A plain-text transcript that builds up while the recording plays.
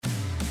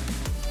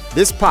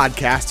This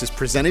podcast is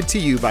presented to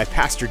you by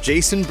Pastor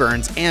Jason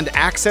Burns and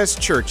Access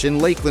Church in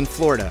Lakeland,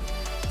 Florida.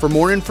 For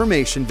more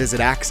information,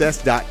 visit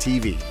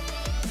access.tv.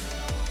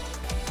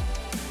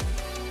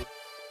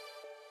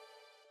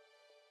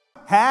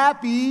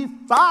 Happy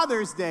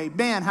Father's Day.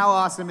 Man, how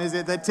awesome is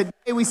it that today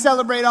we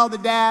celebrate all the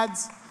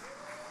dads?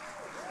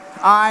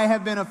 I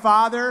have been a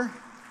father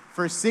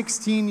for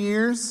 16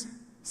 years.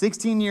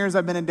 16 years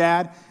I've been a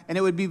dad, and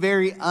it would be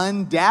very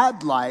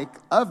undad-like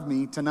of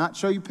me to not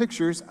show you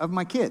pictures of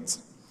my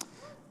kids.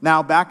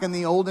 Now, back in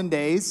the olden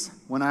days,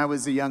 when I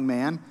was a young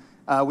man,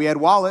 we had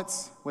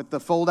wallets with the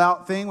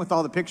fold-out thing with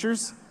all the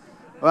pictures.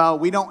 Well,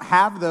 we don't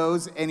have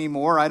those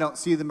anymore. I don't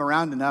see them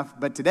around enough.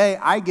 But today,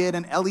 I get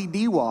an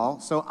LED wall,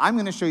 so I'm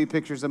going to show you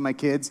pictures of my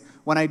kids.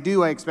 When I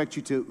do, I expect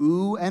you to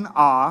ooh and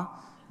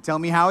ah. Tell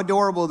me how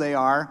adorable they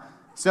are.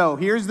 So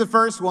here's the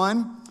first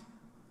one.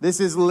 This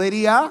is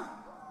Lydia,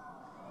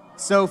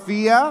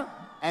 Sophia,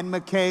 and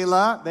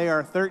Michaela. They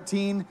are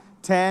 13,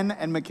 10,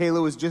 and Michaela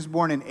was just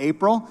born in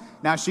April.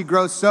 Now, she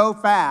grows so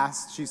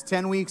fast. She's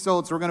 10 weeks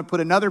old, so we're going to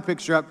put another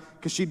picture up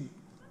because she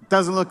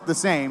doesn't look the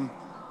same.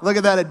 Look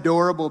at that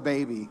adorable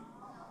baby.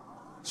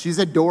 She's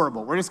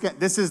adorable.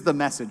 This is the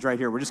message right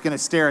here. We're just going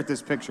to stare at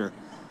this picture.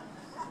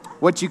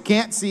 What you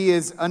can't see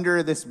is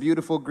under this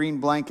beautiful green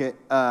blanket,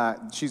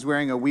 she's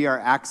wearing a We Are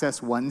Access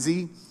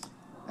onesie,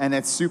 and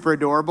it's super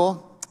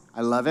adorable.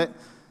 I love it.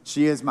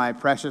 She is my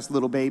precious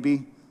little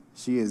baby.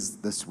 She is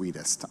the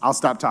sweetest. I'll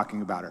stop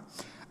talking about her.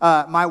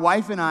 My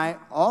wife and I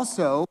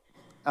also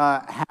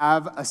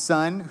have a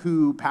son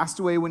who passed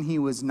away when he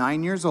was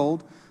 9 years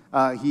old.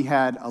 He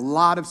had a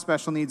lot of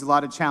special needs, a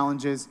lot of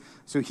challenges.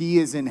 So he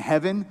is in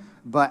heaven,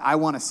 but I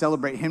want to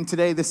celebrate him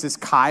today. This is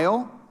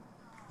Kyle.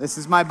 This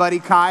is my buddy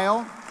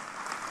Kyle.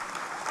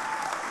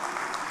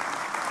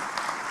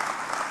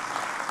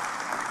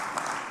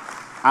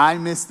 I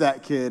miss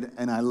that kid,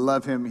 and I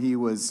love him. He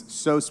was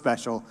so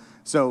special.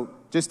 So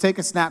just take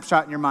a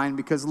snapshot in your mind,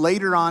 because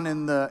later on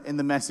in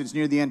the message,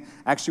 near the end,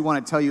 I actually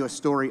want to tell you a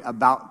story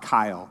about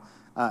Kyle.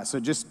 So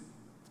just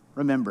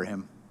remember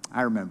him.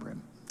 I remember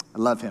him. I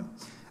love him.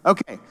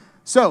 Okay,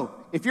 so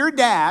if you're a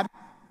dad,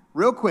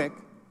 real quick,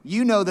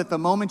 you know that the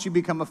moment you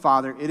become a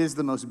father, it is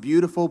the most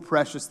beautiful,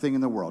 precious thing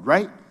in the world,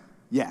 right?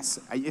 Yes,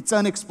 it's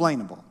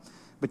unexplainable.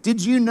 But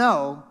did you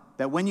know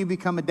that when you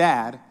become a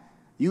dad,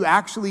 you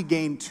actually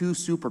gain two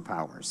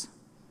superpowers?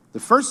 The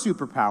first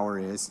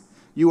superpower is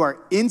you are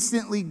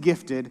instantly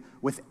gifted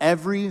with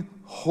every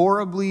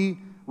horribly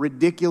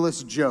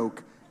ridiculous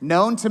joke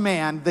known to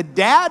man. The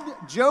dad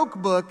joke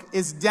book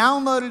is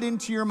downloaded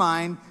into your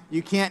mind.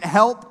 You can't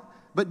help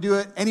but do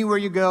it anywhere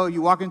you go.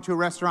 You walk into a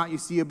restaurant, you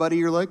see a buddy,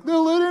 you're like,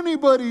 they'll let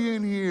anybody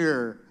in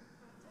here.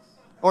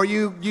 Or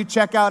you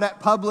check out at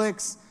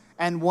Publix,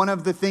 and one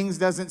of the things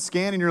doesn't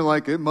scan, and you're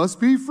like, it must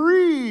be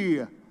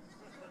free.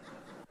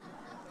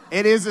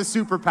 It is a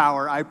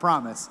superpower, I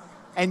promise.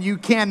 And you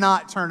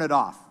cannot turn it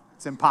off.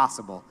 It's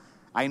impossible.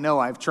 I know,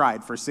 I've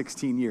tried for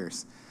 16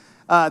 years.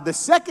 The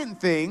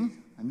second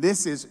thing, and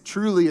this is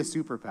truly a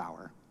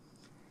superpower,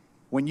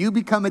 when you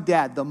become a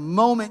dad, the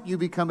moment you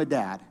become a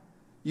dad,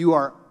 you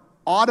are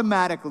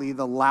automatically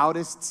the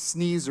loudest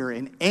sneezer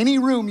in any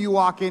room you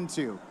walk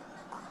into.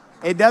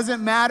 It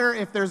doesn't matter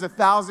if there's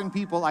 1,000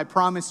 people, I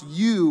promise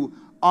you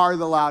are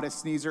the loudest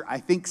sneezer. I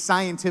think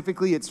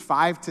scientifically it's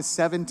 5 to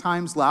 7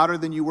 times louder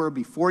than you were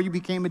before you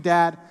became a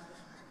dad,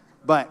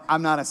 but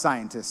I'm not a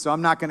scientist, so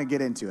I'm not going to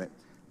get into it.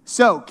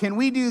 So, can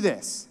we do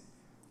this?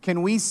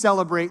 Can we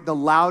celebrate the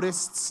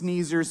loudest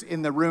sneezers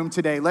in the room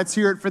today? Let's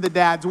hear it for the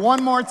dads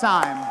one more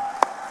time.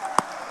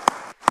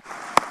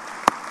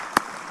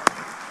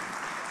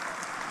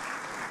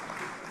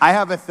 I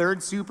have a third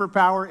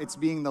superpower. It's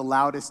being the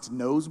loudest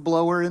nose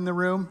blower in the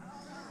room.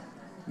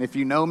 If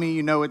you know me,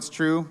 you know it's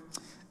true.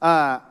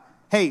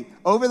 Hey,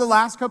 over the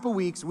last couple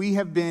weeks, we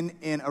have been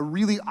in a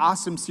really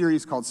awesome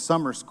series called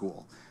Summer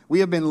School. We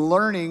have been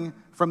learning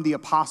from the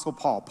Apostle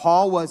Paul.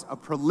 Paul was a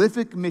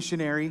prolific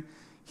missionary.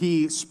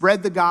 He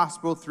spread the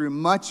gospel through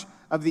much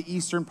of the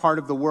eastern part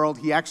of the world.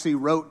 He actually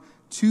wrote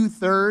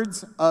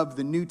 2/3 of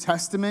the New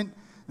Testament.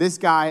 This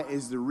guy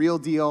is the real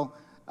deal.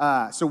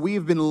 So we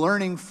have been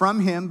learning from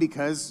him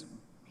because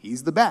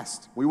he's the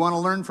best. We want to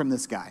learn from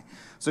this guy.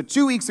 So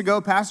 2 weeks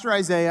ago, Pastor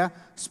Isaiah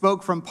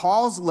spoke from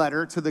Paul's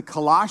letter to the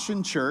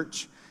Colossian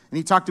church, and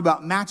he talked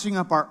about matching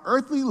up our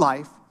earthly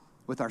life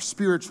with our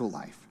spiritual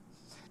life.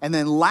 And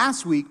then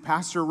last week,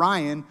 Pastor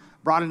Ryan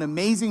brought an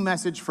amazing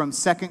message from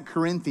 2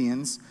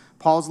 Corinthians,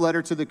 Paul's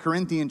letter to the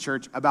Corinthian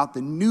church, about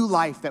the new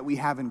life that we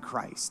have in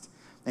Christ.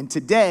 And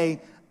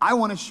today, I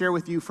want to share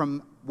with you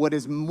from what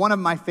is one of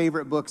my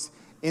favorite books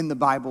in the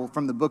Bible,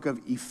 from the book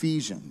of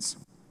Ephesians.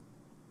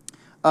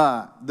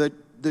 The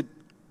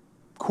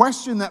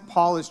question that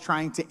Paul is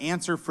trying to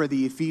answer for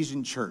the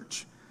Ephesian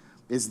church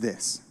is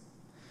this: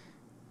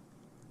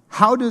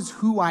 how does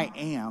who I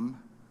am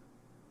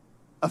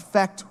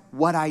affect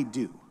what I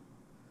do?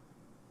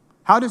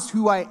 How does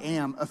who I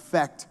am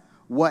affect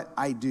what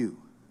I do?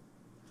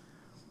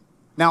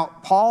 Now,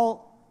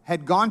 Paul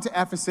had gone to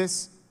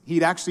Ephesus.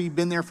 He'd actually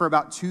been there for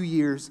about 2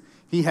 years.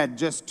 He had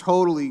just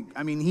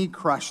he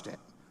crushed it.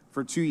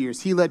 for 2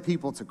 years. He led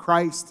people to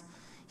Christ.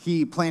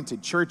 He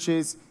planted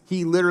churches.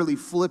 He literally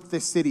flipped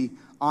this city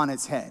on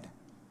its head.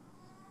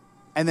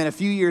 And then a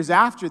few years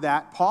after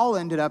that, Paul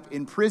ended up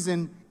in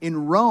prison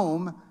in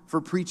Rome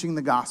for preaching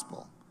the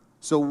gospel.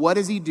 So what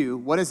does he do?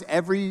 What does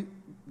every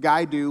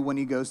guy do when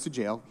he goes to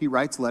jail? He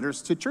writes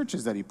letters to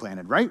churches that he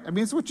planted, right? I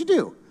mean, it's what you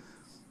do.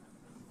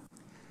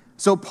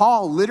 So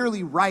Paul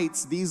literally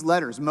writes these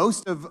letters.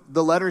 Most of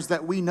the letters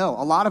that we know,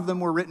 a lot of them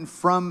were written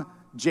from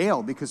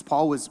jail because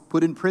Paul was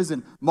put in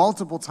prison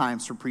multiple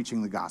times for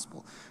preaching the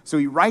gospel. So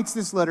he writes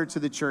this letter to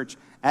the church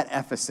at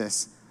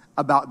Ephesus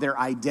about their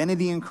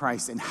identity in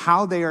Christ and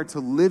how they are to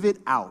live it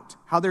out,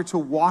 how they're to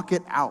walk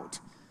it out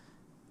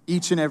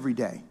each and every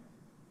day.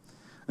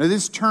 Now,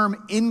 this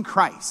term in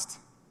Christ,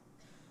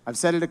 I've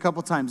said it a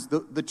couple times,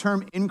 the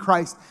term in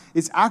Christ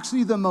is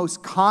actually the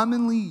most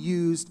commonly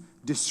used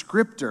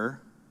descriptor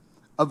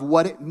of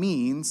what it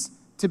means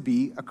to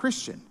be a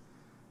Christian.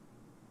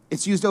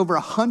 It's used over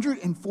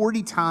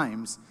 140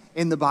 times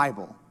in the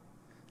Bible.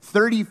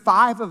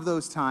 35 of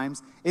those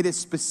times, it is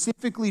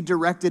specifically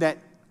directed at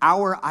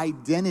our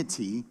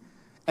identity,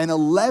 and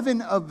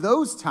 11 of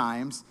those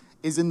times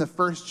is in the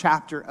first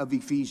chapter of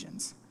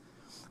Ephesians.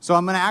 So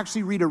I'm going to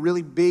actually read a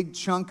really big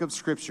chunk of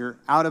scripture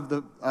out of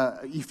the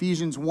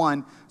Ephesians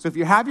 1. So if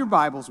you have your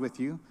Bibles with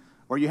you,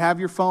 or you have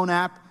your phone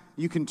app,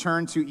 you can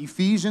turn to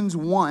Ephesians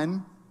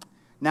 1.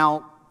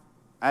 Now,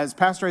 as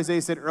Pastor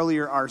Isaiah said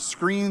earlier, our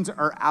screens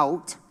are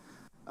out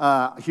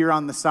here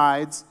on the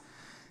sides,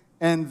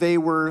 and they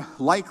were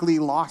likely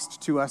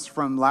lost to us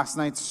from last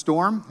night's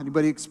storm.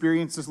 Anybody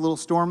experienced this little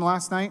storm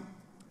last night?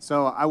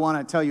 So I want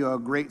to tell you a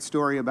great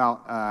story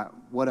about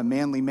what a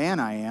manly man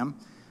I am.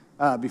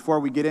 Before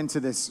we get into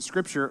this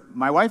scripture,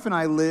 my wife and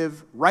I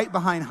live right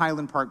behind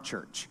Highland Park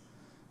Church,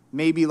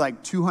 maybe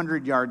like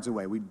 200 yards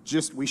away.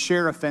 We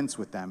share a fence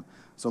with them.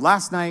 So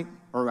last night,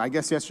 or I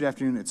guess yesterday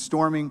afternoon, it's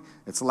storming,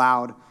 it's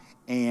loud,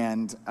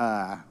 and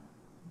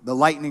the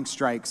lightning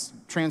strikes,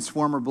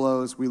 transformer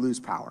blows, we lose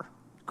power.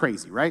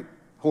 Crazy, right?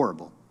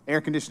 Horrible.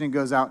 Air conditioning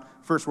goes out,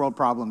 first world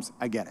problems,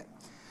 I get it.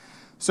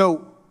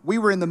 So we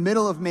were in the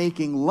middle of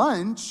making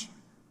lunch,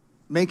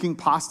 making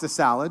pasta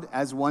salad,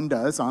 as one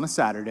does on a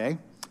Saturday.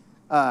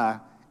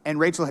 And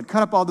Rachel had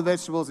cut up all the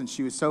vegetables, and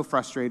she was so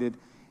frustrated.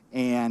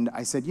 And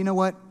I said, you know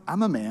what?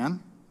 I'm a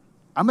man.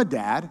 I'm a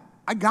dad.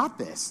 I got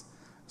this.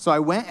 So I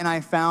went and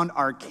I found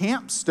our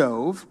camp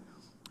stove,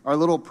 our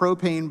little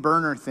propane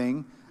burner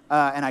thing,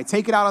 and I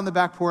take it out on the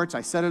back porch.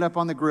 I set it up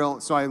on the grill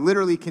so I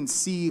literally can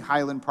see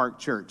Highland Park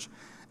Church.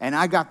 And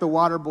I got the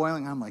water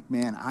boiling. I'm like,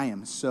 man, I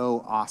am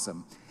so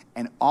awesome.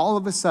 And all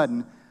of a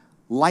sudden,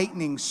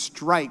 lightning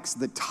strikes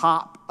the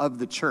top of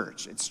the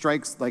church. It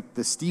strikes like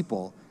the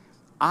steeple.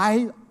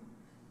 I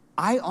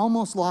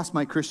almost lost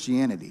my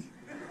Christianity.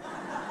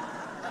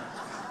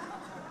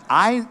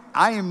 I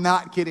am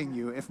not kidding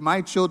you. If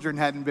my children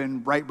hadn't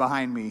been right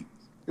behind me,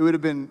 it would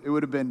have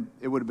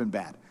been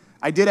bad.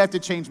 I did have to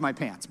change my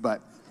pants,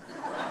 but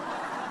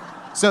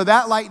so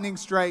that lightning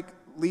strike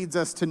leads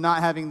us to not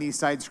having these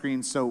side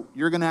screens. So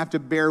you're going to have to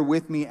bear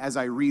with me as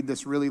I read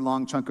this really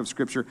long chunk of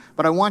scripture.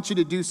 But I want you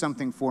to do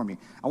something for me.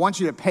 I want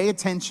you to pay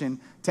attention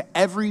to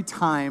every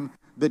time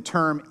the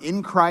term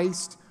in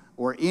Christ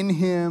or in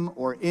him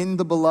or in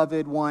the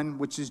beloved one,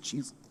 which is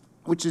Jesus,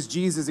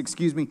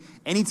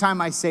 anytime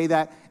I say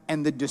that,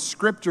 and the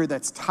descriptor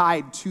that's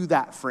tied to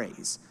that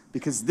phrase,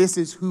 because this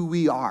is who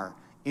we are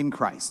in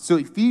Christ. So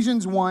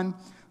Ephesians 1,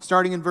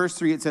 starting in verse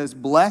 3, it says,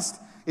 "Blessed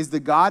is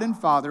the God and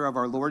Father of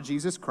our Lord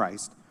Jesus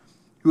Christ,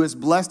 who has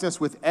blessed us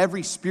with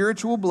every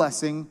spiritual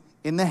blessing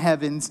in the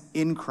heavens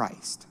in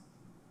Christ.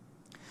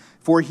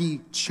 For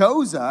he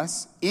chose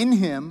us in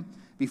him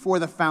before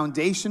the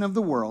foundation of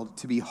the world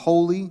to be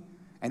holy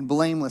and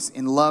blameless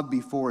in love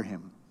before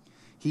him.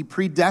 He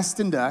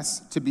predestined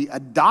us to be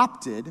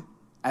adopted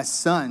as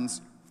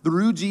sons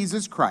through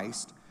Jesus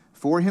Christ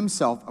for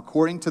himself,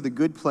 according to the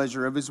good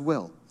pleasure of his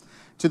will,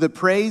 to the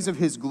praise of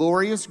his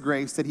glorious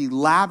grace that he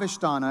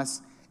lavished on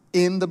us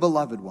in the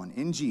beloved one,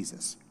 in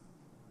Jesus.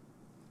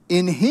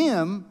 In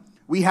him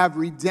we have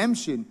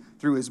redemption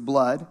through his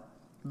blood,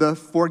 the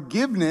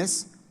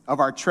forgiveness of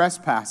our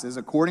trespasses,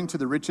 according to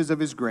the riches of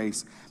his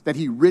grace, that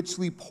he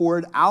richly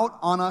poured out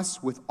on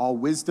us with all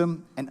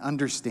wisdom and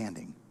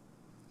understanding.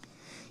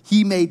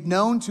 He made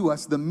known to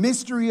us the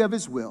mystery of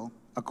his will,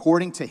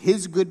 according to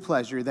his good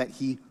pleasure that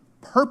he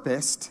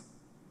purposed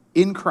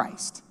in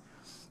Christ,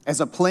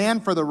 as a plan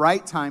for the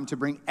right time to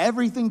bring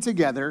everything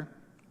together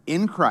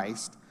in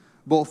Christ,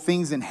 both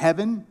things in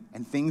heaven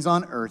and things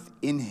on earth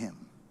in him.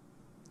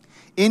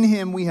 In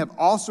him we have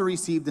also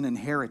received an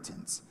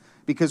inheritance,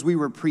 because we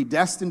were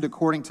predestined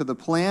according to the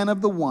plan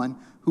of the one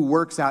who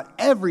works out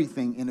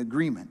everything in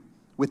agreement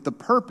with the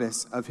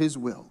purpose of his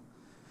will,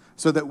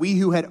 so that we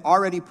who had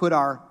already put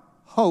our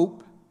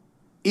hope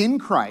in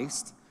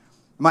Christ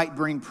might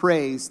bring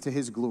praise to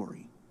his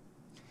glory.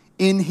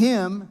 In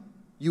him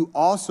you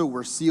also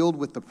were sealed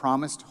with the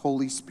promised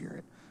Holy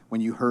Spirit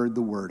when you heard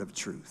the word of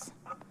truth."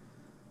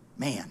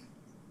 Man,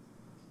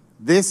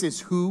 this is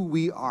who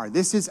we are.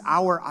 This is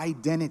our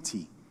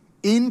identity.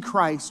 In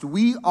Christ,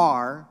 we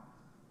are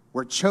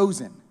We're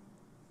chosen.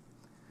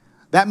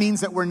 That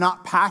means that we're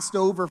not passed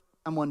over for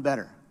someone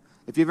better.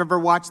 If you've ever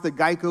watched the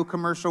Geico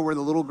commercial where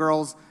the little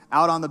girl's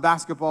out on the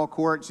basketball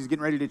court, she's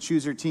getting ready to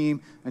choose her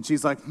team, and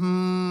she's like,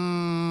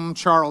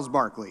 Charles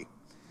Barkley.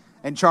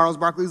 And Charles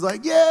Barkley's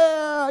like,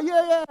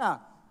 yeah.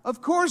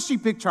 Of course she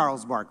picked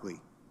Charles Barkley.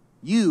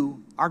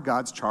 You are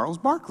God's Charles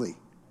Barkley.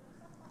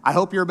 I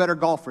hope you're a better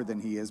golfer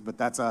than he is, but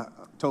that's a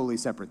totally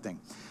separate thing.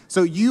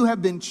 So you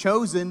have been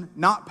chosen,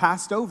 not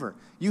passed over.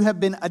 You have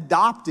been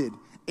adopted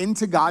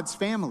into God's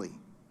family,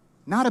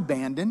 not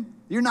abandoned.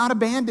 You're not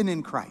abandoned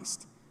in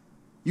Christ.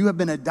 You have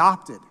been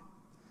adopted.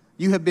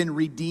 You have been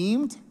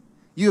redeemed.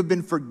 You have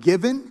been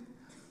forgiven.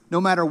 No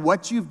matter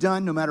what you've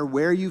done, no matter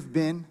where you've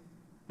been,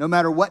 no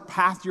matter what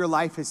path your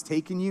life has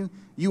taken you,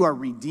 you are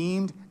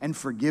redeemed and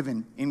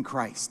forgiven in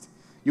Christ.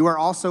 You are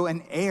also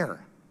an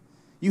heir.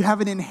 You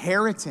have an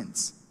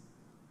inheritance.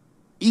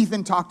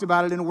 Ethan talked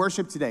about it in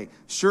worship today.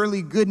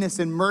 Surely goodness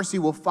and mercy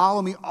will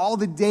follow me all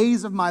the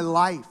days of my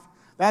life.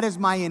 That is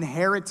my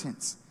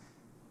inheritance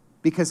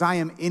because I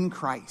am in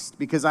Christ,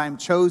 because I am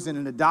chosen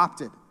and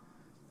adopted.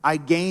 I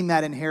gain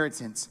that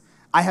inheritance.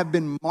 I have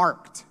been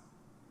marked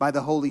by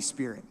the Holy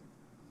Spirit.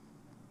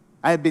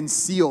 I have been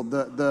sealed.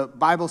 The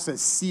Bible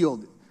says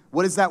sealed.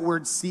 What does that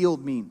word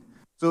sealed mean?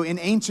 So in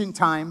ancient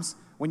times,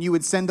 when you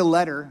would send a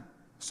letter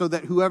so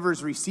that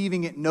whoever's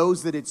receiving it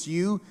knows that it's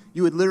you,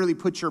 you would literally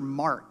put your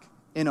mark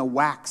in a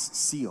wax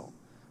seal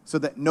so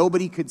that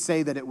nobody could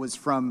say that it was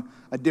from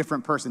a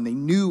different person. They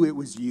knew it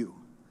was you.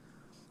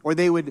 Or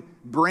they would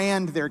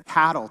brand their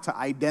cattle to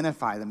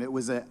identify them. It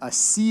was a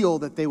seal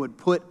that they would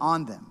put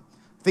on them.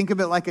 Think of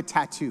it like a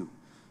tattoo.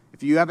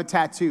 If you have a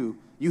tattoo,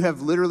 you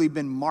have literally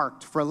been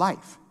marked for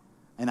life.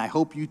 And I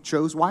hope you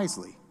chose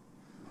wisely.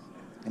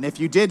 And if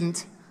you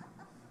didn't,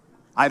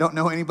 I don't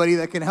know anybody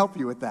that can help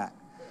you with that.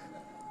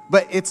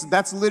 But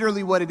that's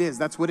literally what it is.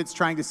 That's what it's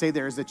trying to say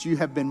there, is that you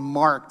have been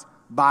marked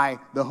by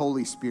the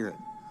Holy Spirit.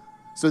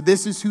 So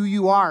this is who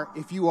you are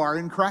if you are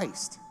in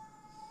Christ.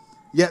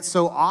 Yet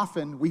so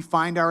often we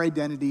find our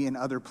identity in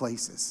other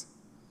places.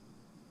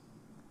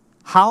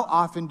 How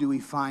often do we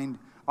find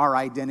our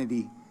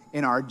identity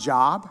in our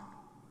job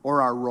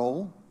or our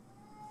role?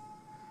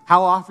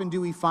 How often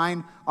do we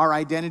find our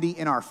identity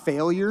in our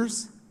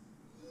failures?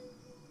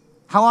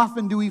 How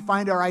often do we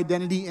find our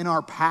identity in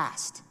our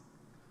past?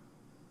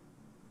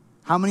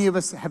 How many of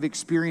us have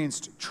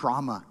experienced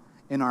trauma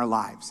in our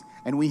lives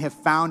and we have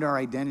found our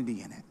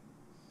identity in it?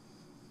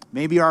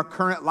 Maybe our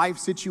current life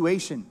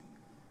situation,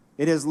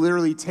 it has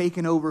literally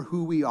taken over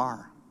who we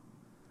are.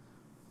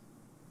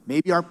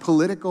 Maybe our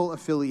political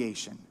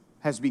affiliation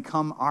has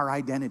become our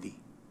identity.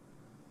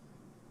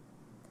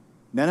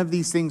 None of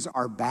these things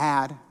are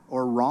bad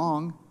or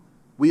wrong.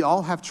 We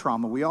all have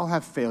trauma. We all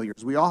have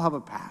failures. We all have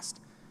a past.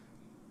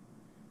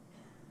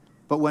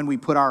 But when we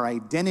put our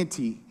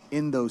identity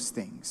in those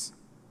things,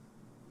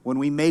 when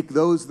we make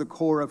those the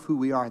core of who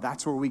we are,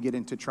 that's where we get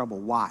into trouble.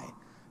 Why?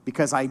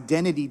 Because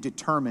identity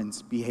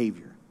determines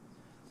behavior.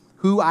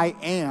 Who I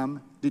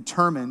am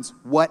determines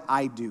what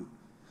I do.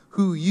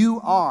 Who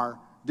you are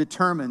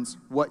determines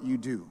what you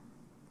do.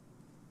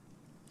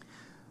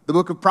 The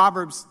book of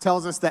Proverbs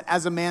tells us that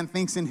as a man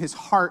thinks in his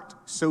heart,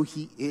 so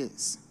he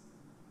is.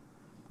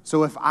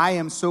 So if I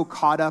am so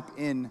caught up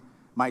in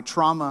my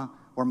trauma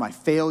or my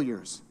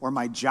failures or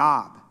my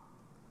job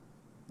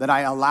that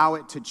I allow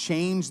it to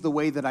change the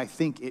way that I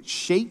think, it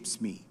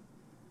shapes me.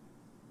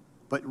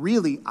 But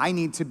really, I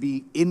need to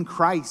be in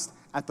Christ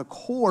at the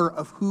core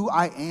of who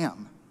I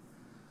am.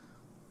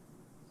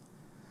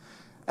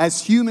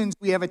 As humans,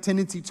 we have a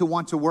tendency to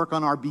want to work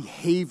on our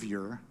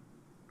behavior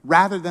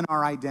rather than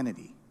our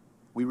identity.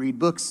 We read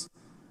books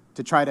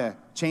to try to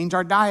change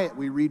our diet.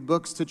 We read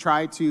books to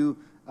try to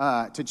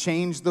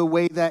change the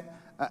way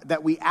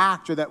that we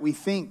act or that we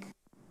think.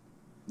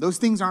 Those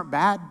things aren't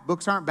bad.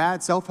 Books aren't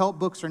bad. Self-help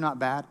books are not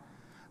bad.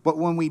 But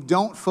when we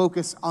don't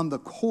focus on the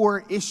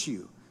core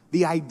issue,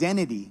 the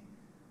identity,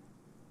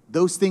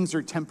 those things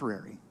are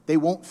temporary. They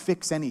won't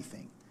fix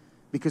anything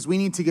because we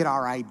need to get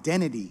our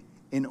identity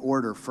in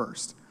order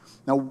first.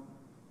 Now,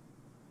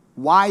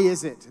 why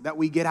is it that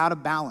we get out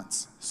of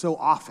balance so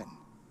often?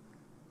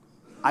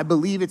 I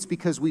believe it's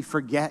because we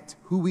forget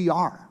who we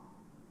are.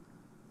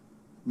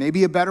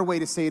 Maybe a better way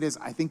to say it is,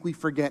 I think we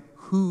forget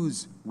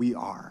whose we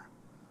are.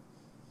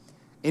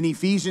 In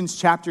Ephesians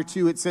chapter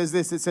 2, it says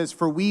this. It says,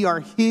 "For we are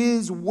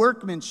his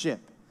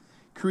workmanship,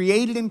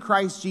 created in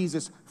Christ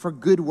Jesus for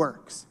good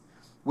works,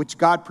 which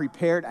God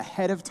prepared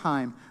ahead of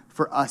time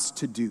for us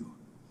to do."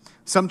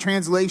 Some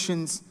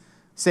translations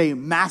say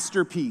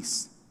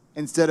masterpiece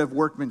instead of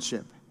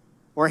workmanship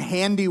or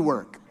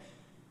handiwork.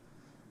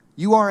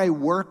 You are a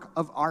work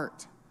of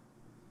art.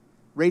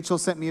 Rachel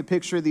sent me a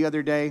picture the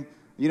other day.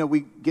 You know,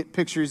 we get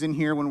pictures in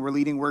here when we're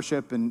leading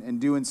worship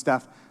and doing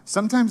stuff.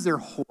 Sometimes they're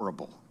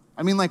horrible.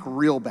 I mean, like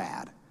real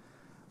bad.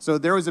 So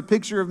there was a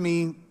picture of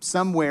me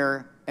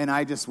somewhere, and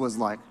I just was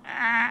like,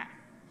 ah.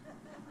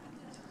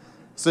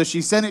 So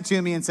she sent it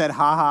to me and said,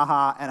 ha, ha,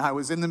 ha. And I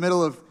was in the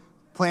middle of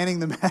planning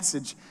the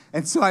message.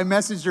 And so I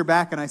messaged her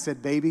back, and I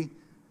said, baby,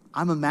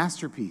 I'm a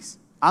masterpiece.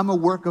 I'm a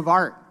work of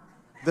art.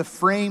 The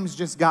frame's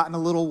just gotten a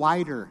little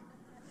wider.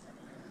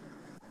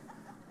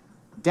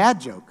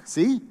 Dad joke,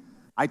 see?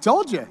 I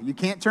told you, you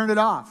can't turn it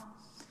off.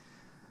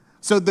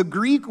 So the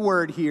Greek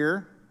word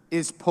here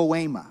is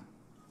poema.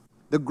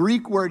 The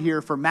Greek word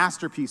here for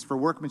masterpiece, for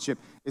workmanship,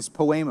 is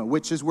poema,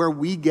 which is where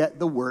we get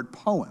the word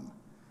poem.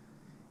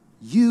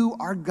 You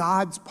are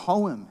God's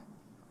poem.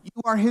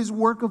 You are his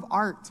work of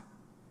art.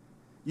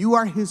 You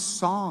are his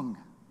song.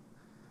 Have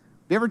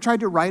you ever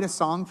tried to write a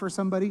song for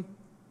somebody?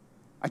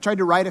 I tried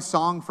to write a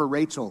song for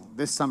Rachel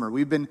this summer.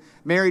 We've been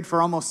married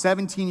for almost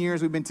 17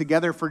 years. We've been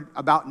together for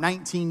about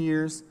 19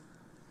 years.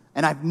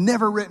 And I've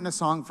never written a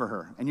song for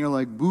her. And you're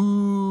like,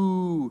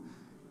 boo,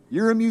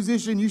 you're a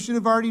musician. You should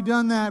have already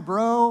done that,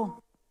 bro.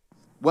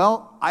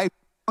 Well, I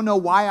don't know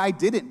why I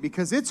didn't,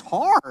 because it's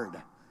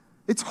hard.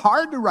 It's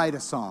hard to write a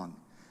song.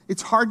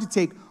 It's hard to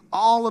take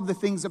all of the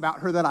things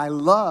about her that I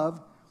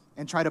love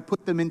and try to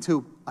put them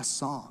into a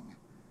song.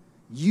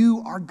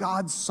 You are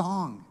God's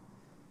song.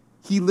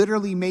 He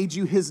literally made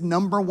you his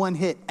number one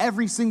hit.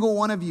 Every single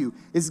one of you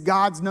is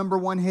God's number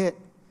one hit.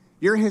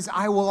 You're his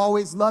I Will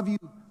Always Love You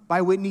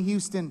by Whitney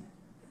Houston,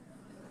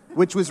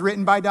 which was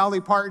written by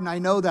Dolly Parton. I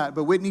know that,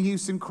 but Whitney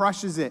Houston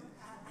crushes it.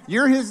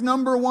 You're his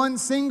number one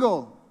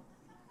single.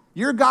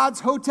 You're God's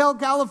Hotel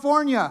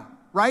California,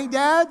 right,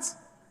 dads?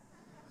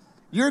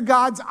 You're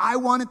God's I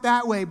Want It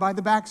That Way by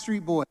the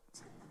Backstreet Boys.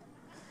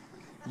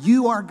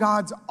 You are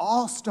God's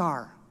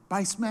All-Star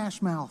by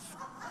Smash Mouth.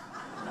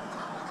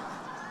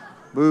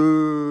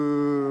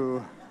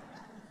 Boo.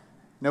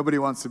 Nobody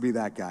wants to be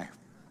that guy.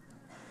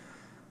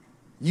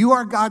 You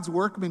are God's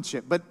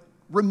workmanship. But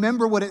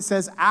remember what it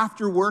says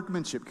after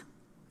workmanship.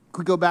 Could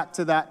we go back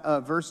to that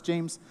verse,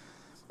 James?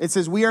 It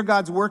says, we are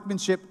God's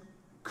workmanship,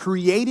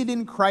 created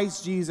in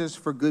Christ Jesus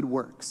for good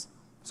works.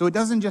 So it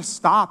doesn't just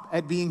stop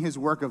at being his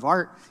work of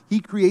art. He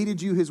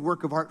created you his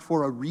work of art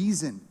for a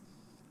reason,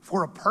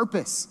 for a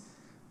purpose.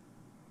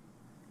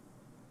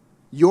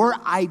 Your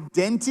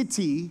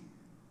identity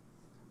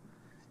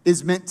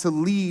is meant to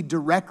lead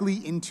directly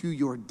into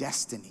your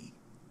destiny.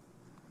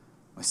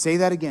 I'll say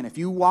that again. If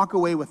you walk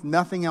away with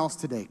nothing else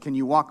today, can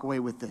you walk away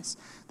with this?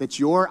 That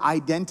your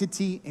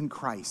identity in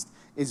Christ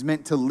is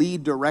meant to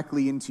lead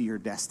directly into your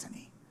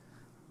destiny.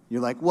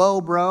 You're like,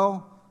 whoa,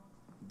 bro,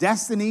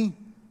 destiny,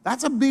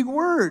 that's a big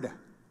word.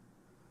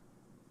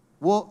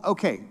 Well,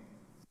 okay,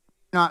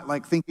 not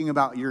like thinking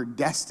about your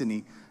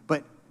destiny,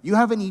 but you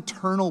have an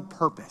eternal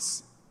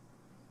purpose.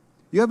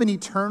 You have an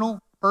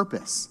eternal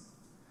purpose.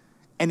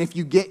 And if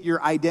you get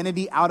your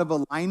identity out of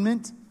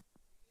alignment,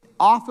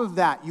 off of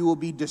that, you will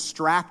be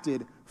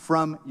distracted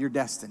from your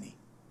destiny.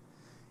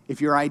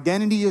 If your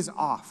identity is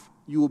off,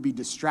 you will be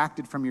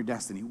distracted from your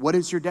destiny. What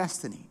is your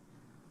destiny?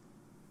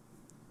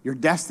 Your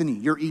destiny,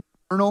 your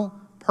eternal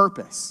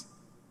purpose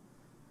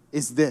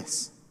is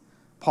this.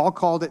 Paul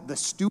called it the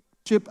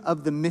stewardship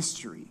of the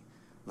mystery.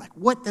 Like,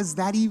 what does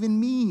that even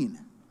mean?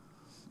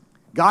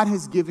 God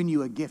has given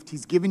you a gift.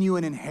 He's given you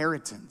an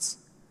inheritance.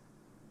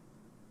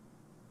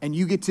 And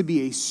you get to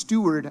be a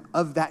steward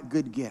of that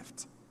good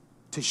gift,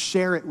 to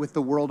share it with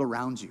the world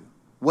around you.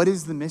 What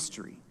is the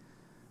mystery?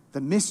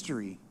 The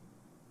mystery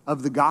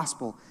of the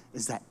gospel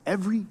is that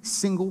every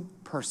single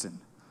person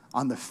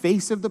on the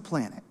face of the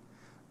planet,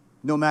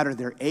 no matter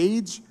their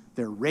age,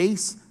 their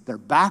race, their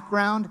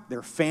background,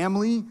 their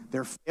family,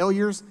 their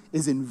failures,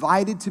 is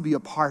invited to be a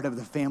part of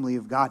the family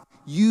of God.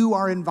 You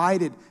are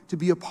invited to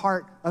be a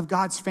part of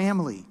God's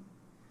family.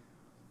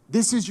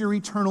 This is your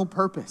eternal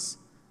purpose,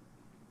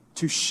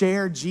 to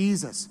share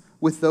Jesus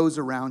with those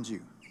around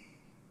you.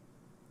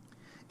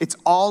 It's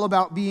all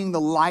about being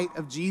the light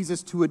of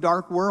Jesus to a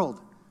dark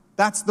world.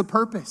 That's the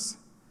purpose.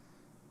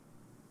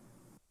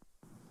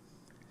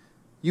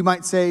 You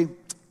might say,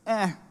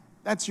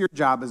 that's your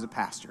job as a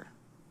pastor.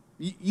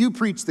 You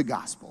preach the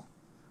gospel.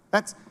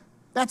 That's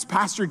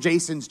Pastor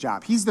Jason's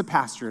job. He's the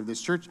pastor of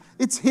this church.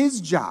 It's his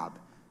job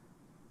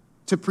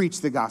to preach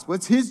the gospel.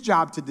 It's his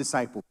job to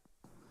disciple.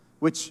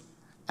 Which,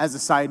 as a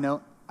side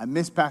note, I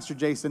miss Pastor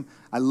Jason.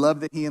 I love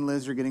that he and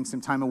Liz are getting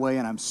some time away,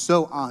 and I'm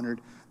so honored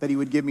that he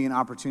would give me an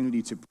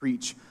opportunity to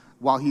preach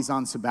while he's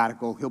on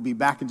sabbatical. He'll be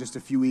back in just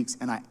a few weeks,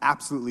 and I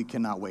absolutely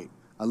cannot wait.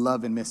 I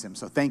love and miss him.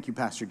 So thank you,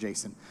 Pastor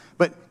Jason.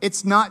 But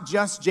it's not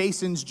just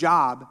Jason's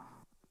job to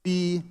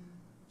be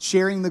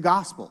sharing the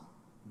gospel,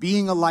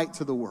 being a light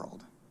to the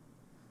world.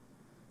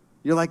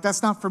 You're like,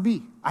 that's not for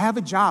me. I have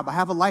a job. I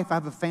have a life. I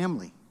have a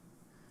family.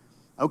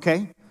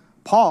 Okay.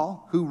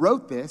 Paul, who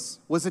wrote this,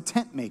 was a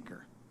tent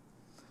maker.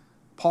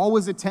 Paul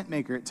was a tent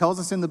maker. It tells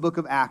us in the book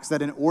of Acts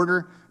that in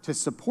order to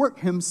support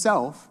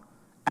himself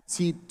as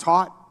he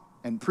taught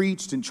and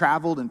preached and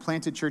traveled and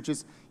planted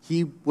churches,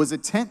 he was a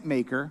tent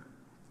maker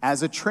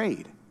as a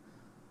trade.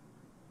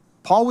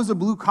 Paul was a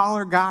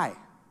blue-collar guy,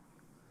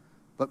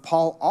 but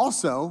Paul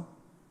also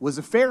was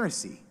a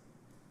Pharisee.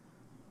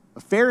 A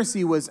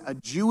Pharisee was a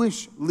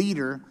Jewish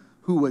leader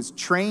who was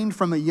trained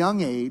from a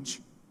young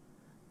age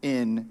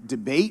in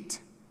debate,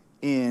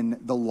 in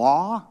the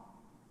law.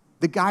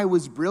 The guy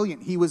was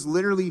brilliant. He was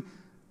literally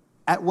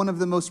at one of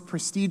the most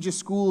prestigious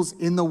schools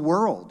in the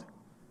world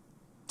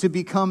to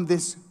become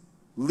this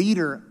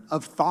leader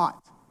of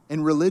thought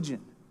and religion.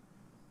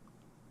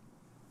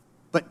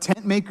 But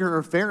tent maker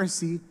or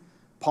Pharisee,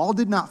 Paul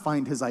did not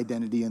find his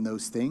identity in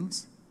those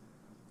things.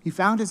 He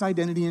found his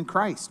identity in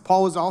Christ.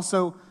 Paul was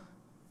also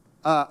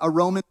a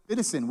Roman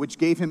citizen, which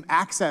gave him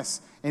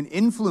access and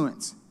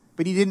influence,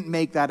 but he didn't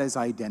make that his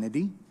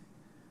identity.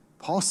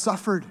 Paul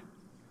suffered.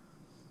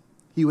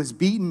 He was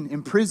beaten,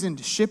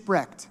 imprisoned,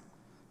 shipwrecked.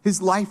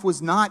 His life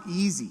was not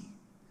easy.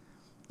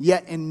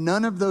 Yet in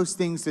none of those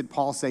things did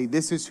Paul say,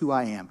 this is who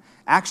I am.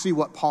 Actually,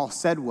 what Paul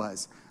said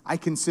was, I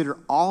consider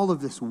all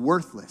of this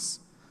worthless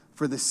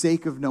for the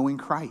sake of knowing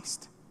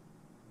Christ.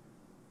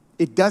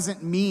 It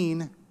doesn't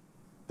mean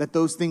that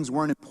those things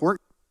weren't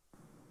important.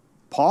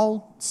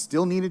 Paul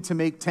still needed to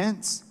make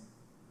tents.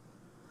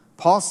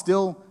 Paul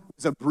still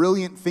was a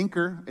brilliant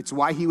thinker. It's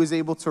why he was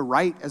able to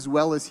write as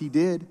well as he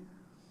did.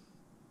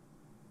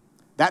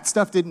 That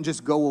stuff didn't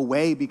just go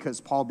away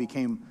because Paul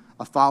became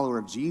a follower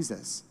of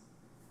Jesus.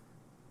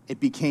 It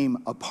became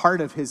a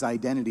part of his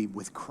identity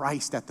with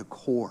Christ at the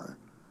core.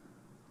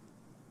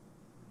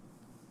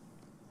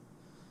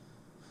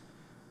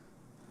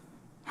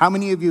 How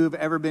many of you have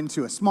ever been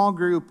to a small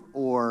group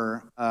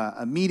or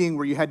a meeting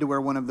where you had to wear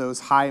one of those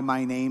 "Hi,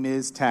 my name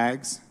is"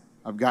 tags?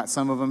 I've got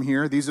some of them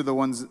here. These are the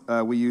ones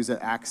we use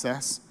at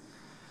Access.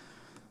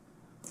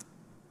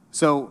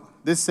 So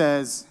this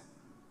says,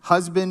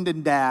 husband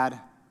and dad,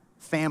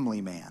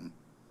 family man.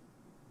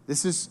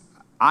 This is,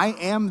 I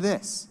am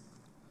this.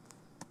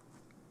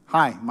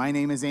 Hi, my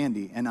name is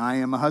Andy, and I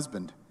am a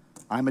husband.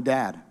 I'm a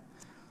dad.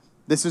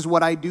 This is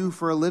what I do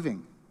for a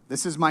living.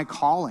 This is my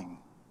calling.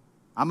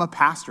 I'm a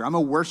pastor. I'm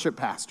a worship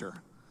pastor.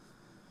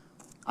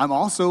 I'm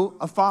also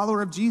a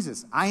follower of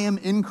Jesus. I am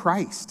in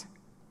Christ.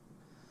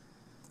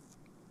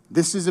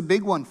 This is a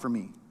big one for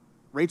me.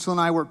 Rachel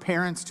and I were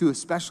parents to a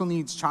special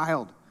needs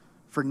child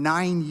for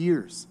 9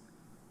 years.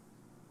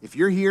 If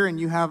you're here and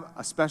you have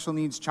a special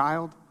needs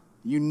child,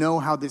 you know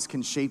how this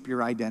can shape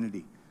your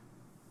identity.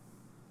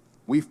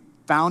 We've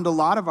found a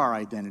lot of our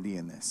identity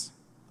in this.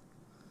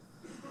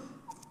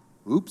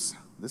 Oops,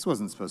 this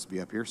wasn't supposed to be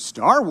up here.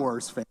 Star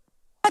Wars fan.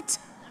 What?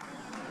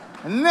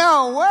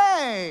 No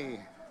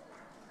way!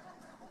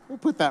 We'll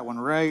put that one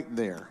right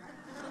there.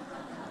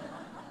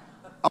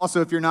 Also,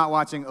 if you're not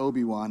watching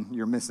Obi-Wan,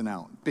 you're missing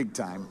out big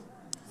time.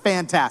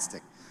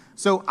 Fantastic.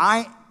 So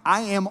I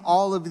am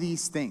all of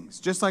these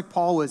things. Just like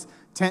Paul was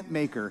tent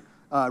maker,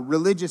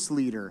 religious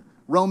leader,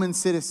 Roman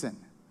citizen,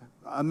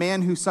 a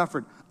man who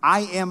suffered.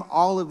 I am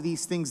all of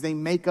these things. They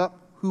make up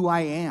who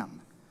I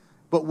am.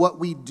 But what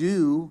we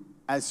do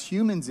as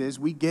humans is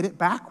we get it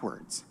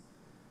backwards.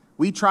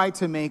 We try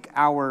to make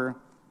our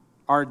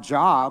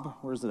job,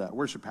 where's it at?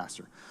 Worship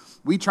pastor.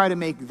 We try to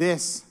make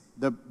this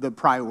the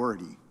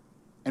priority,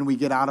 and we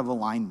get out of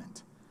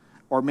alignment.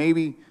 Or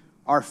maybe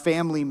our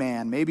family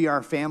man, maybe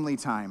our family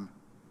time,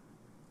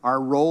 our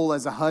role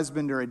as a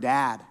husband or a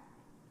dad.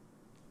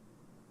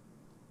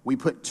 We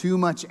put too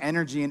much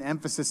energy and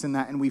emphasis in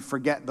that, and we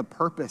forget the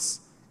purpose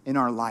in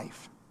our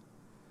life.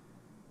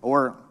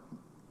 Or,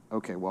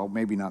 okay, well,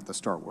 maybe not the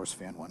Star Wars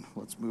fan one.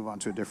 Let's move on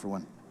to a different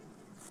one.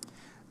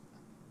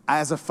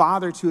 As a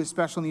father to a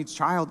special needs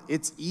child,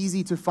 it's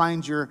easy to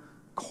find your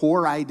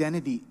core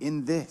identity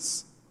in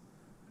this.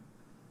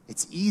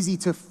 It's easy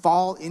to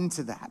fall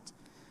into that.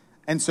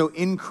 And so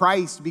in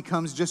Christ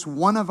becomes just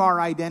one of our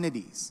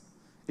identities.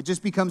 It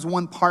just becomes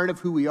one part of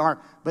who we are.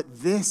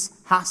 But this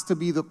has to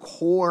be the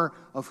core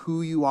of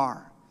who you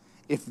are.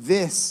 If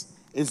this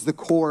is the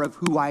core of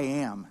who I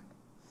am,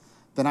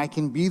 then I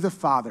can be the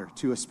father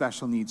to a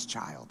special needs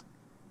child.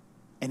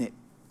 And it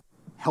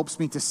helps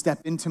me to step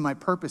into my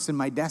purpose and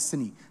my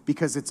destiny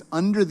because it's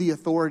under the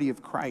authority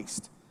of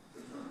Christ.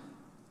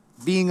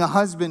 Being a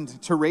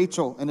husband to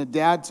Rachel and a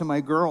dad to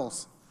my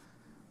girls,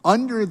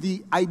 under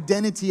the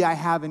identity I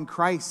have in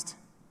Christ,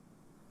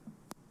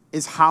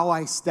 is how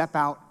I step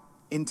out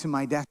into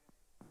my destiny.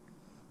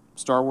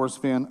 Star Wars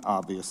fan,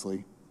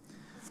 obviously.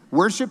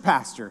 Worship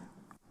pastor.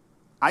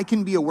 I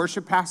can be a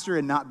worship pastor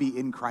and not be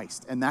in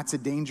Christ, and that's a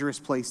dangerous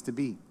place to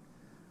be.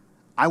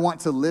 I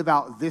want to live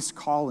out this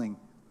calling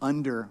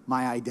under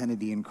my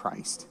identity in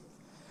Christ.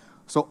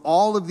 So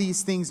all of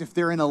these things, if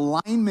they're in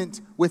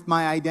alignment with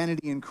my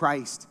identity in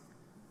Christ,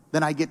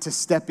 then I get to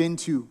step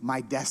into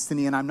my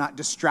destiny and I'm not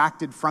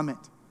distracted from it.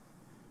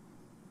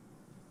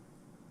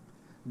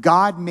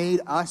 God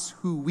made us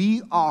who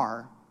we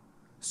are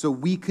so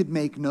we could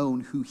make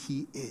known who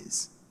He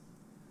is.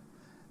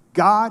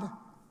 God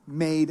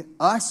made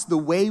us the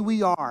way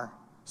we are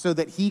so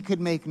that He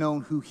could make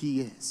known who He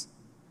is.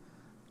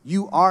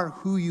 You are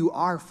who you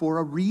are for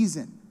a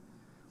reason.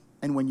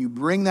 And when you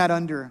bring that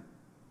under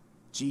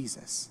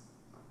Jesus,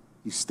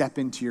 you step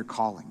into your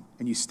calling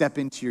and you step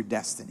into your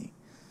destiny.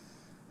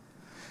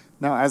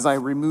 Now, as I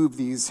remove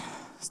these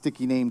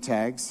sticky name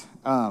tags,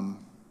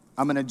 I'm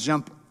going to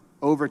jump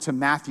over to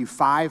Matthew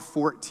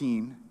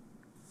 5:14.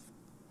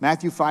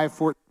 Matthew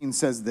 5:14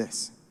 says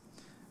this: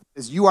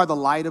 "As you are the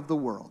light of the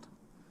world,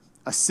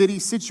 a city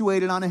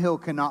situated on a hill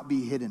cannot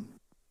be hidden.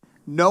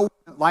 No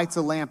one lights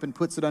a lamp and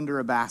puts it under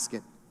a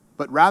basket,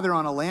 but rather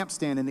on a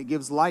lampstand, and it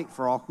gives light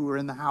for all who are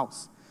in the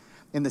house.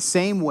 In the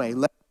same way,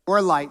 let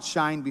your light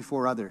shine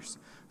before others,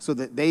 so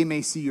that they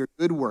may see your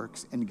good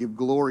works and give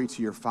glory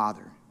to your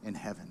Father in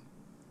heaven.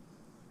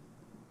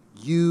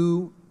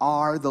 You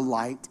are the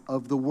light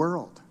of the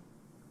world.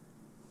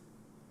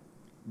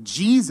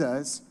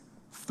 Jesus,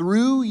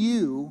 through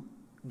you,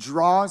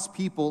 draws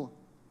people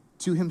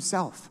to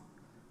himself.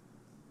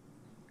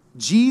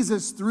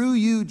 Jesus, through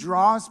you,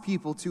 draws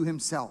people to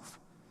himself.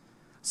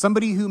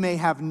 Somebody who may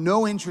have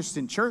no interest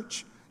in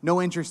church, no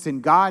interest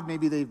in God,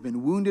 maybe they've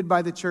been wounded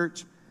by the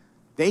church,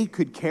 they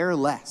could care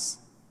less.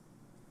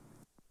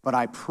 But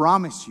I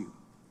promise you,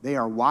 they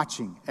are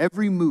watching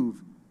every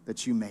move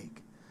that you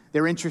make.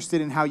 They're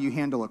interested in how you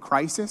handle a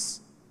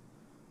crisis.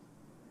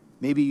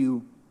 Maybe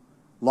you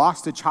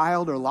lost a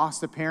child or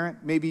lost a parent.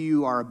 Maybe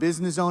you are a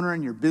business owner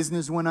and your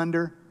business went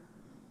under.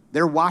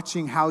 They're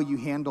watching how you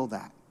handle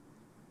that.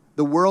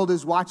 The world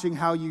is watching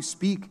how you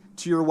speak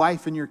to your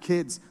wife and your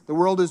kids. The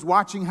world is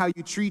watching how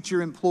you treat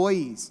your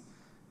employees.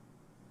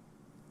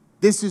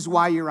 This is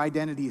why your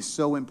identity is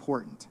so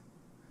important.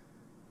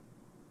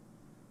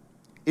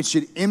 It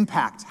should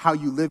impact how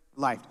you live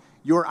your life.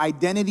 Your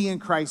identity in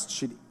Christ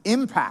should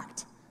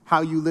impact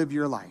how you live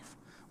your life.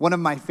 One of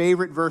my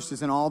favorite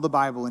verses in all the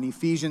Bible, in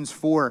Ephesians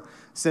 4,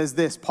 says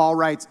this. Paul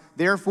writes,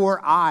 "Therefore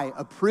I,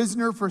 a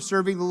prisoner for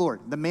serving the Lord."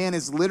 The man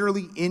is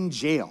literally in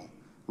jail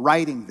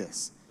writing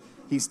this.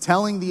 He's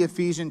telling the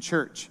Ephesian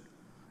church,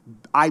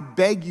 "I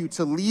beg you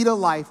to lead a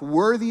life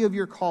worthy of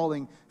your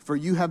calling, for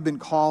you have been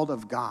called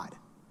of God."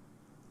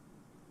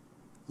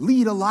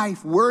 Lead a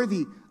life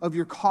worthy of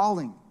your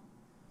calling,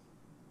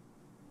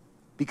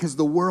 because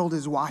the world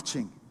is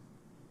watching.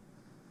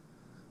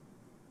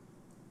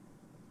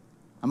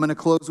 I'm going to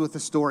close with a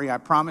story. I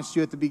promised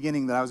you at the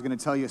beginning that I was going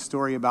to tell you a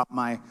story about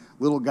my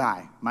little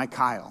guy, my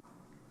Kyle.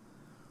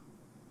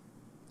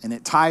 And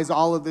it ties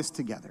all of this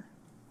together.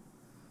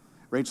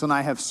 Rachel and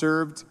I have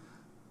served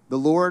the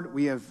Lord.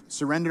 We have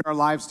surrendered our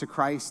lives to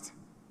Christ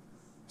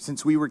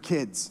since we were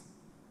kids.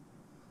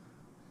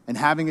 And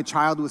having a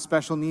child with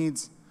special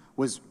needs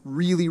was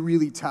really,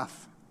 really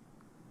tough.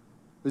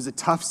 It was a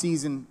tough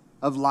season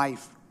of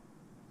life.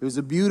 It was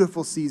a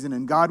beautiful season,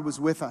 and God was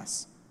with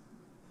us.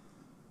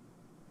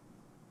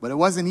 But it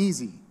wasn't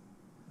easy.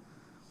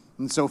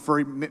 And so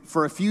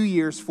for a few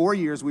years, 4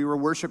 years, we were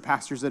worship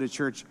pastors at a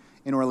church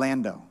in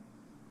Orlando.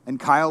 And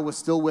Kyle was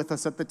still with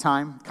us at the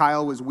time.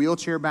 Kyle was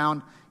wheelchair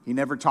bound. He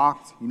never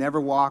talked. He never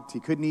walked.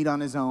 He couldn't eat on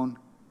his own.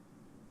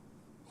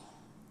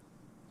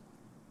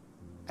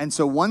 And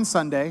so one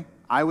Sunday,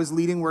 I was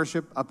leading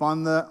worship up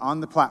on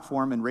the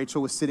platform, and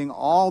Rachel was sitting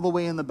all the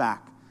way in the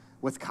back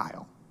with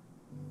Kyle.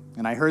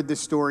 And I heard this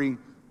story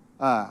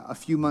a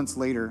few months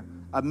later.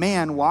 A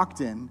man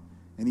walked in,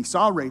 and he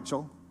saw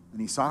Rachel, and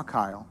he saw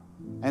Kyle.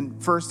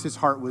 And first, his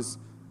heart was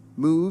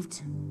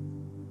moved.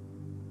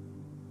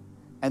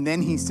 And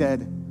then he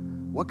said,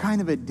 "What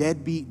kind of a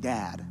deadbeat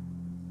dad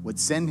would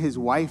send his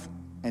wife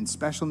and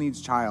special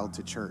needs child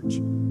to church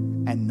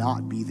and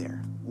not be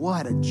there?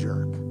 What a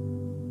jerk."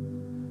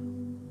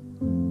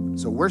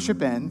 So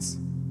worship ends,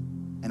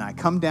 and I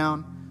come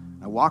down,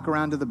 I walk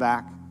around to the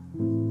back,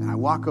 and I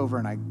walk over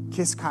and I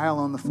kiss Kyle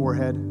on the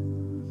forehead,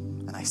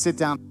 and I sit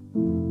down.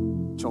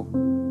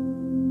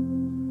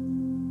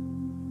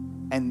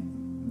 And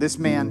this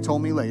man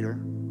told me later,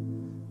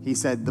 he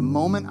said, "The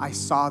moment I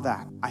saw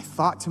that, I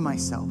thought to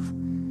myself,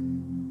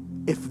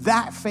 if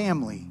that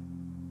family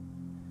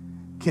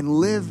can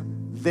live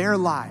their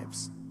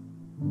lives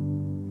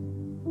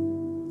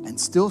and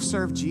still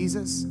serve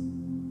Jesus,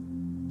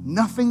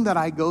 nothing that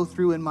I go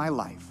through in my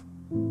life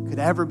could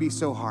ever be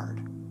so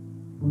hard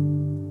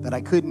that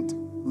I couldn't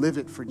live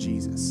it for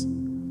Jesus."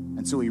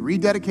 And so he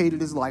rededicated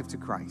his life to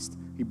Christ.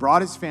 He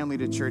brought his family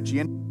to church. He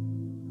ended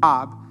a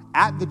job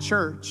at the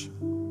church,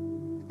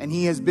 and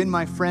he has been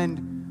my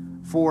friend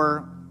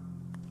for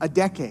a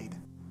decade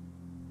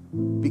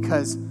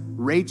because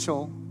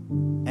Rachel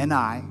and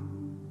I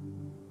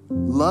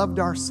loved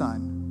our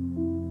son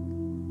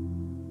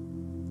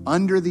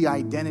under the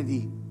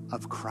identity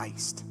of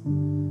Christ.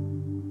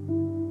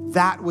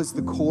 That was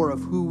the core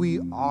of who we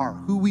are,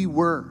 who we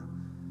were.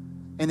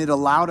 And it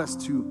allowed us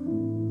to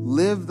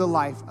live the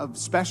life of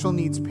special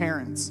needs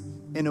parents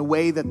in a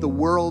way that the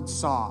world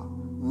saw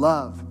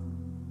love,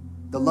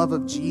 the love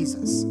of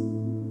Jesus.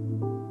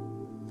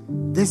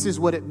 This is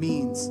what it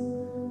means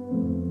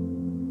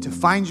to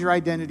find your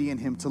identity in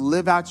him, to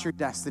live out your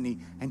destiny,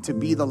 and to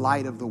be the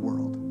light of the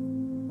world.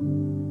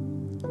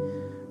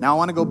 Now I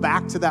want to go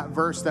back to that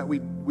verse that we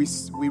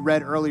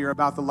read earlier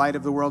about the light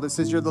of the world. It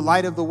says, "You're the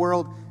light of the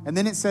world." And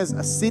then it says,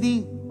 "A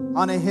city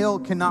on a hill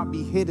cannot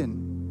be hidden."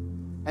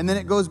 And then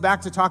it goes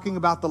back to talking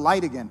about the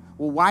light again.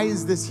 Well, why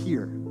is this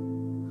here?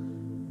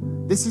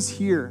 This is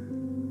here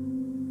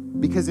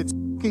because it's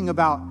talking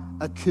about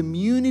a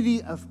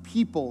community of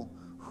people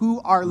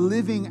who are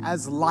living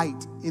as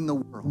light in the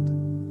world.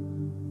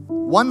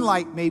 One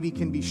light maybe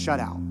can be shut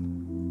out.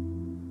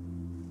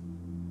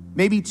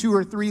 Maybe 2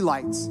 or 3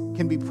 lights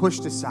can be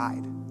pushed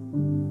aside.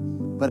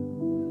 But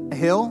a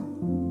hill,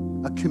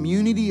 A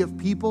community of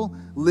people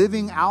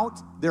living out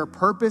their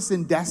purpose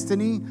and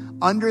destiny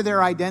under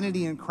their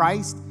identity in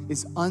Christ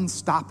is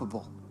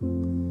unstoppable.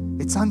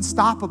 It's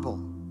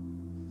unstoppable.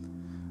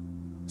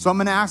 So I'm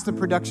going to ask the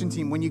production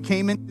team, when you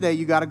came in today,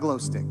 you got a glow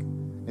stick.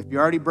 If you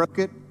already broke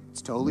it,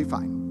 it's totally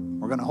fine.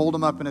 We're going to hold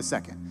them up in a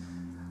second.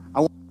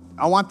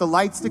 I want the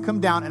lights to come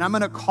down, and I'm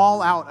going to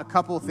call out a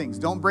couple of things.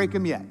 Don't break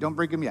them yet. Don't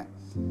break them yet.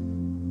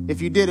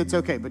 If you did, it's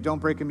okay, but don't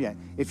break them yet.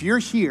 If you're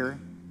here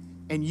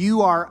and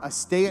you are a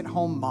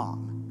stay-at-home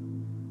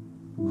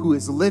mom who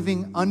is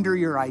living under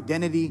your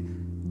identity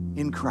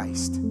in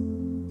Christ,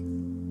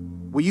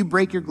 will you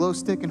break your glow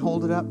stick and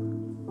hold it up?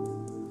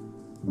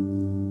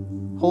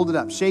 Hold it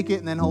up. Shake it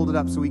and then hold it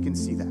up so we can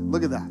see that.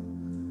 Look at that.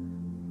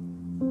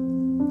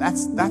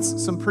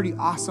 That's some pretty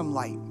awesome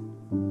light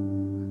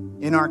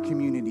in our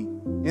community,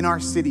 in our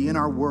city, in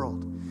our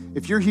world.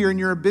 If you're here and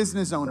you're a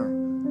business owner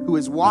who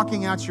is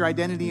walking out your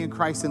identity in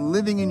Christ and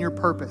living in your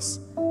purpose,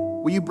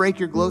 will you break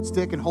your glow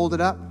stick and hold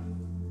it up?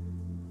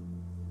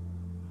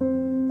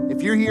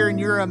 If you're here and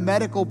you're a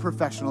medical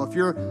professional, if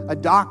you're a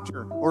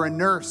doctor or a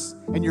nurse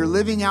and you're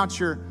living out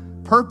your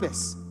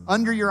purpose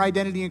under your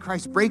identity in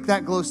Christ, break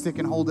that glow stick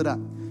and hold it up.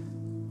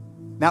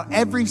 Now,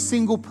 every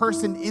single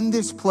person in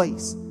this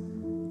place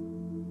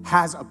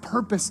has a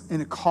purpose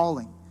and a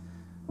calling.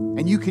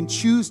 And you can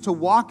choose to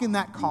walk in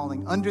that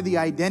calling under the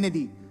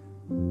identity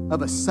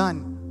of a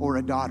son or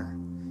a daughter.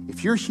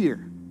 If you're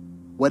here,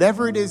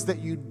 whatever it is that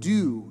you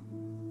do,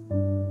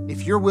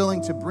 if you're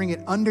willing to bring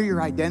it under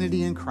your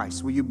identity in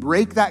Christ, will you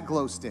break that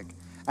glow stick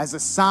as a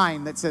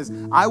sign that says,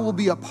 I will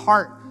be a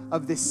part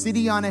of this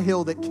city on a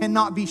hill that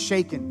cannot be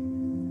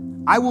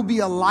shaken. I will be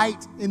a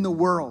light in the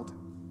world.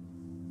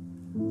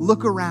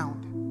 Look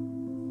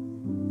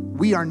around.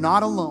 We are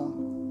not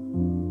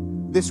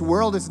alone. This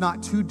world is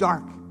not too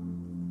dark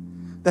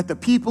that the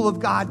people of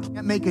God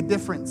can't make a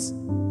difference,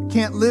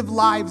 can't live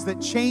lives that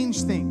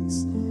change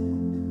things.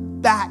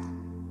 That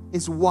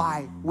is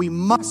why we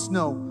must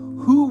know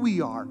who we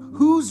are,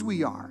 whose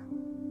we are,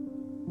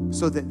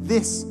 so that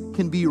this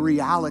can be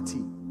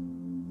reality.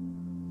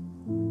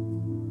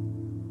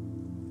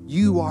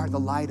 You are the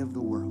light of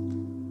the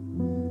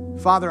world.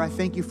 Father, I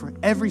thank you for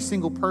every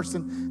single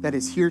person that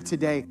is here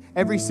today,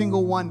 every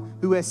single one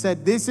who has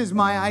said, this is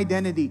my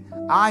identity.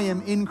 I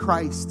am in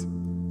Christ,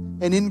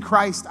 and in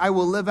Christ I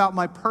will live out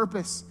my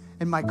purpose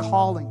and my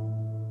calling.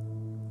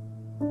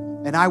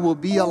 And I will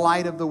be a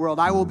light of the world.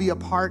 I will be a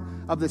part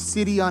of the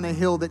city on a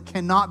hill that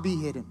cannot be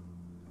hidden.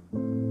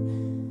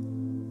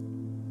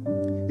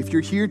 If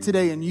you're here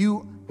today and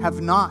you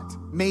have not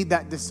made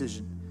that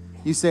decision,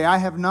 you say, I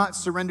have not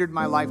surrendered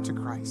my life to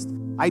Christ.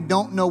 I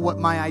don't know what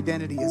my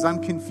identity is.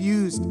 I'm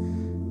confused.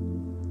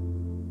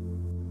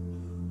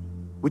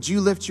 Would you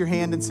lift your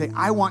hand and say,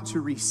 I want to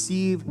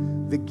receive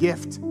the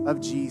gift of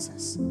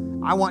Jesus.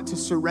 I want to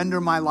surrender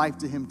my life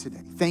to him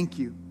today. Thank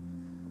you.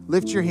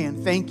 Lift your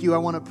hand. Thank you. I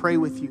want to pray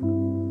with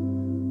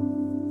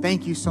you.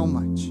 Thank you so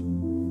much.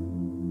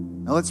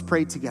 Now let's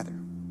pray together.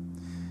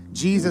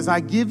 Jesus, I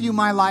give you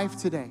my life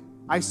today.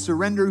 I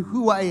surrender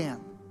who I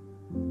am.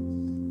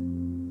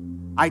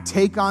 I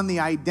take on the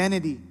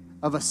identity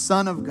of a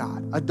son of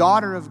God, a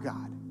daughter of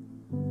God.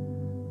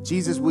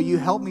 Jesus, will you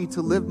help me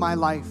to live my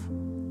life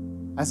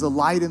as a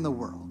light in the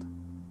world?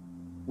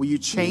 Will you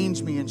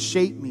change me and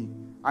shape me?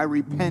 I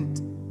repent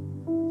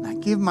and I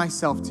give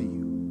myself to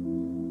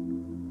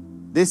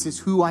you. This is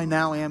who I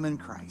now am in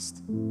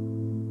Christ.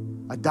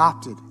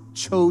 Adopted,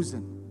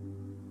 chosen,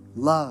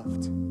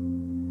 loved,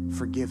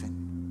 forgiven.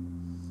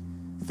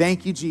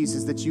 Thank you,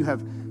 Jesus, that you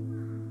have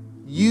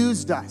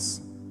used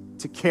us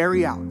to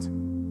carry out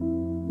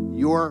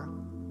your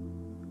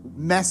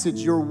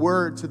message, your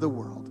word to the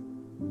world.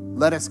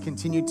 Let us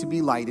continue to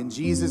be light in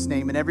Jesus'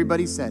 name. And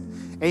everybody said,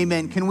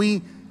 amen. Can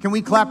we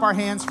clap our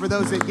hands for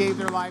those that gave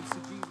their lives to